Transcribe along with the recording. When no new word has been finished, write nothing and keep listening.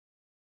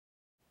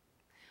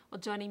Well,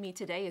 joining me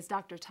today is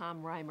Dr.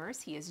 Tom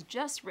Reimers. He has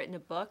just written a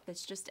book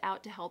that's just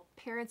out to help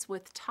parents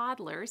with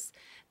toddlers.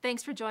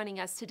 Thanks for joining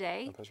us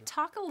today. My pleasure.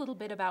 Talk a little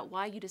bit about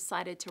why you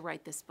decided to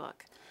write this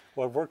book.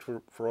 Well, I've worked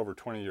for over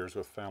 20 years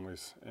with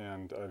families,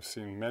 and I've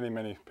seen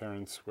many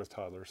parents with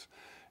toddlers.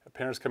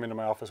 Parents come into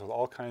my office with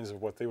all kinds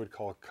of what they would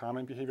call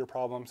common behavior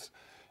problems.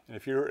 And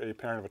if you're a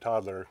parent of a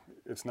toddler,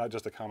 it's not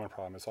just a common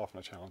problem, it's often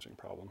a challenging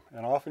problem.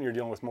 And often you're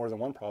dealing with more than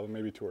one problem,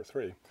 maybe two or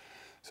three.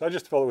 So I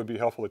just felt it would be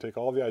helpful to take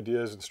all the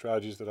ideas and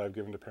strategies that I've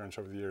given to parents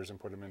over the years and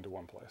put them into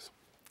one place.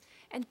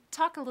 And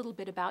talk a little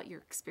bit about your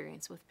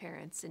experience with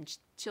parents and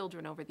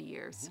children over the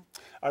years.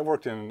 I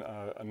worked in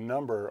a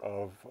number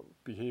of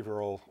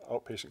behavioral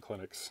outpatient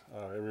clinics,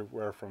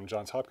 everywhere from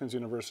Johns Hopkins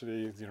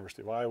University, the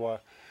University of Iowa,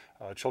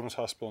 Children's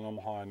Hospital in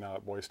Omaha, and now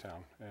at Boys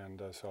Town.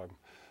 And so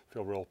I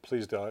feel real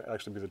pleased to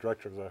actually be the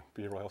director of the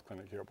behavioral health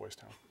clinic here at Boys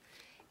Town.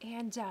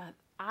 And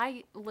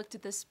I looked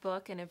at this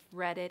book and have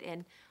read it,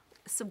 and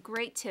some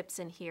great tips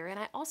in here. And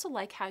I also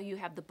like how you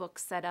have the book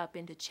set up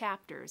into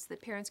chapters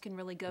that parents can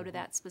really go to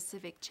that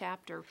specific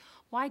chapter.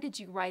 Why did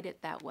you write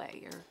it that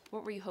way, or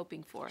what were you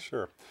hoping for?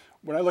 Sure.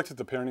 When I looked at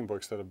the parenting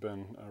books that have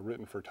been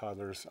written for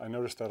toddlers, I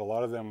noticed that a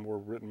lot of them were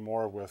written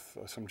more with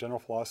some general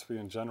philosophy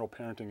and general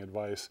parenting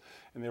advice,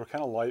 and they were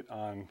kind of light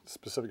on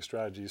specific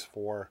strategies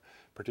for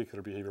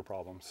particular behavior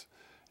problems.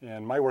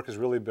 And my work has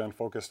really been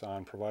focused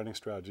on providing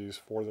strategies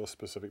for those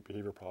specific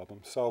behavior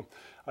problems. So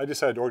I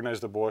decided to organize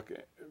the book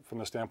from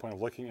the standpoint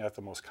of looking at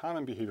the most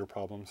common behavior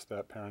problems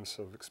that parents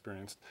have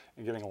experienced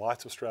and giving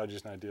lots of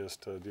strategies and ideas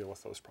to deal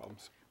with those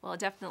problems. Well, it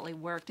definitely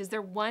worked. Is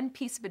there one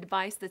piece of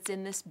advice that's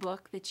in this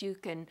book that you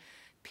can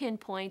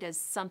pinpoint as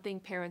something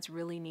parents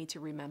really need to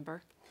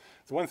remember?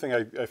 The one thing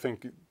I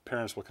think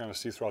parents will kind of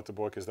see throughout the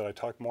book is that I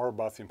talk more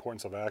about the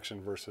importance of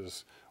action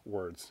versus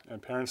words.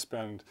 And parents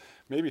spend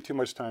maybe too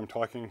much time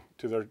talking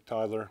to their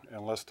toddler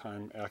and less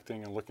time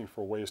acting and looking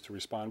for ways to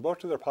respond, both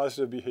to their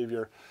positive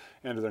behavior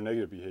and to their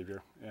negative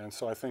behavior. And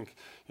so I think,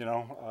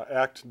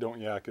 act, don't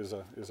yak is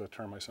a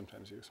term I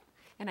sometimes use.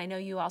 And I know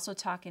you also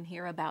talk in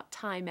here about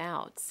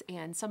timeouts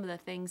and some of the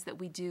things that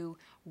we do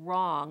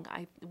wrong.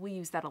 We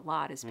use that a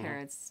lot as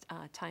parents,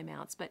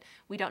 timeouts, but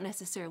we don't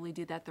necessarily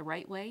do that the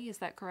right way. Is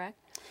that correct?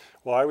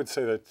 Well, I would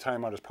say that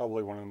timeout is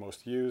probably one of the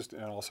most used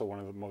and also one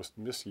of the most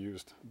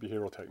misused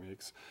behavioral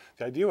techniques.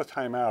 The idea with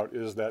timeout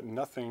is that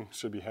nothing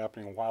should be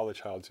happening while the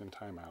child's in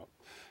timeout.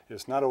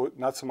 It's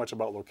not so much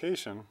about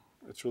location,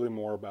 it's really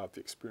more about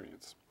the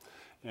experience.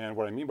 And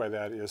what I mean by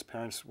that is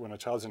parents, when a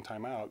child's in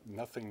timeout,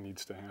 nothing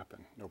needs to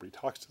happen. Nobody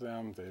talks to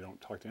them, they don't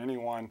talk to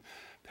anyone.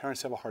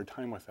 Parents have a hard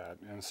time with that.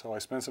 And so I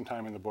spend some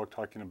time in the book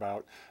talking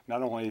about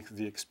not only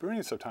the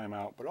experience of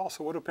timeout, but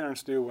also what do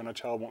parents do when a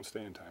child won't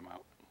stay in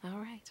timeout. All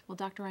right. Well,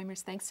 Dr.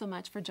 Reimers, thanks so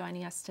much for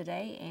joining us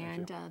today.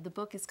 And the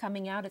book is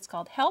coming out. It's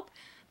called Help,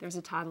 There's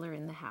a Toddler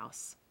in the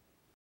House.